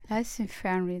Las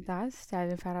enfermedades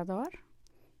del emperador,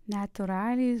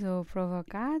 naturales o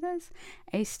provocadas,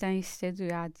 estão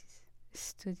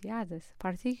estudiadas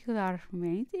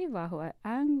particularmente bajo el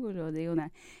ángulo de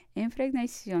una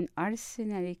impregnación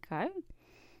arsenalical,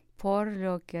 por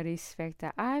lo que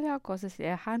respecta a cosas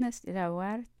lejanas de la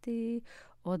muerte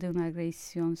o de una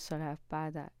agresión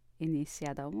solapada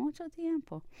iniciada mucho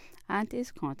tiempo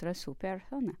antes contra su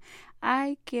persona.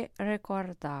 Hay que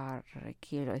recordar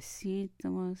que los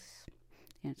síntomas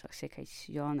de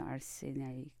intoxicación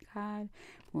arsenalical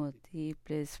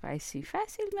múltiples parecen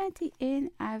fácilmente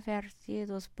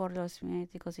inadvertidos por los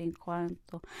médicos en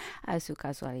cuanto a su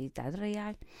casualidad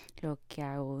real, lo que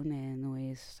aún en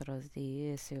nuestros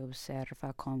días se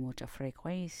observa con mucha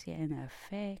frecuencia en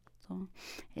efecto.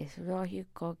 Es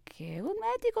lógico que un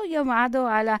médico llamado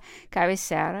a la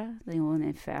cabecera de un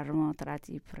enfermo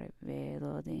trate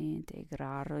primero de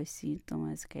integrar los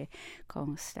síntomas que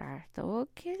constata o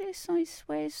que le son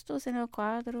expuestos en el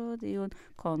cuadro de un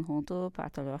conjunto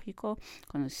patológico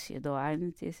conocido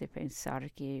antes de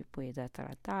pensar que pueda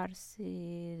tratarse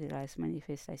de las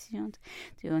manifestaciones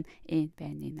de un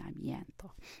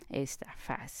envenenamiento. Esta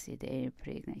fase de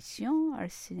impregnación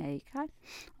arsenalical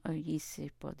hoy se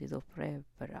ha podido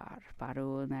preparar para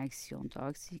una acción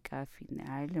tóxica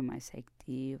final más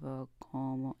activa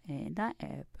como en la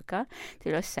época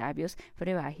de los sabios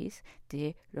brebajes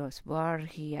de los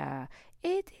Borgia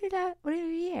y de la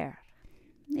Rivière.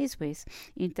 Después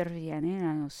interviene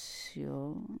la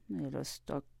noción de los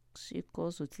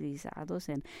tóxicos utilizados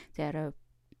en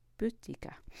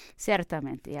terapéutica.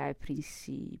 Ciertamente a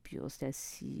principios del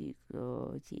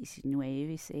siglo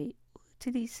XIX se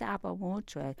utilizaba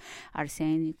mucho el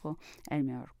arsénico, el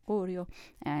mercurio,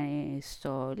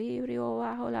 esto librio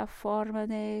bajo la forma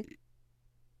de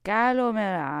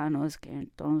calomelanos, que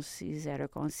entonces era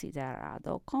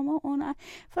considerado como una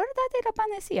verdadera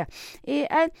panacea, y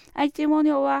el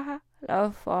antimonio baja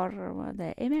la forma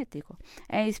de emético.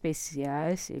 En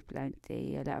especial se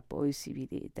plantea la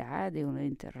posibilidad de una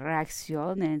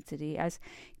interacción entre los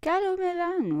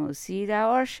calomelanos y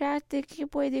la horchata que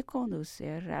puede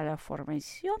conducir a la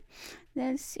formación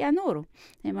del cianuro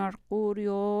de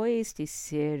mercurio, es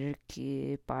decir,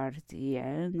 que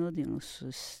partiendo de una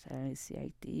sustancia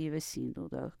activa sin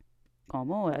duda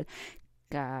como el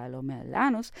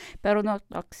calomelanos, pero no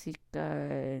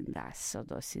tóxica en las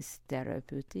dosis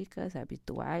terapéuticas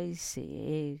habituales, se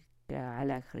llega a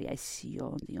la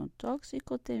creación de un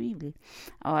tóxico temible.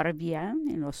 Ahora bien,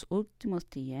 en los últimos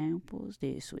tiempos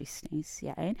de su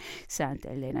estancia en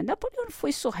Santa Elena, Napoleón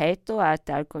fue sujeto a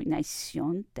tal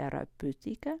combinación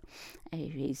terapéutica, a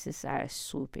veces a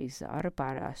su pesar,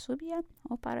 para su bien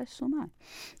o para su mal.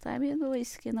 Sabiendo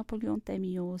es que Napoleón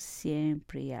temió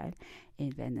siempre al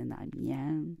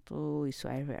envenenamiento y su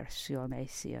aversión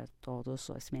hacia todos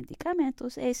los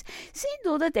medicamentos es sin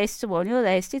duda testimonio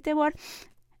de este temor.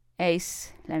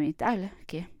 Es lamentable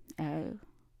que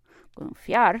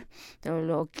confiar de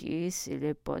lo que se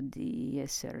le podía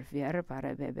servir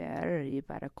para beber y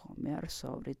para comer,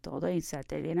 sobre todo en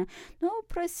Santa Elena, no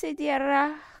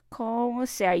procediera como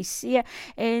se hacía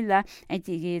en la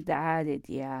antigüedad, de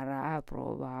dar a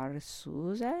probar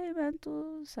sus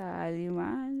alimentos a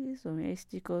animales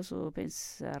domésticos o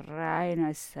pensar en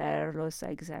hacerlos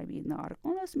examinar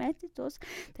con los métodos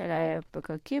de la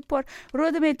época, que por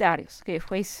rudimentarios que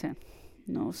fuesen,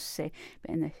 no se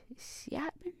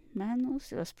beneficiaban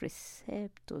menos de los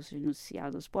preceptos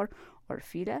enunciados por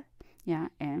Orfila ya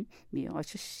en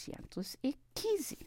 1815.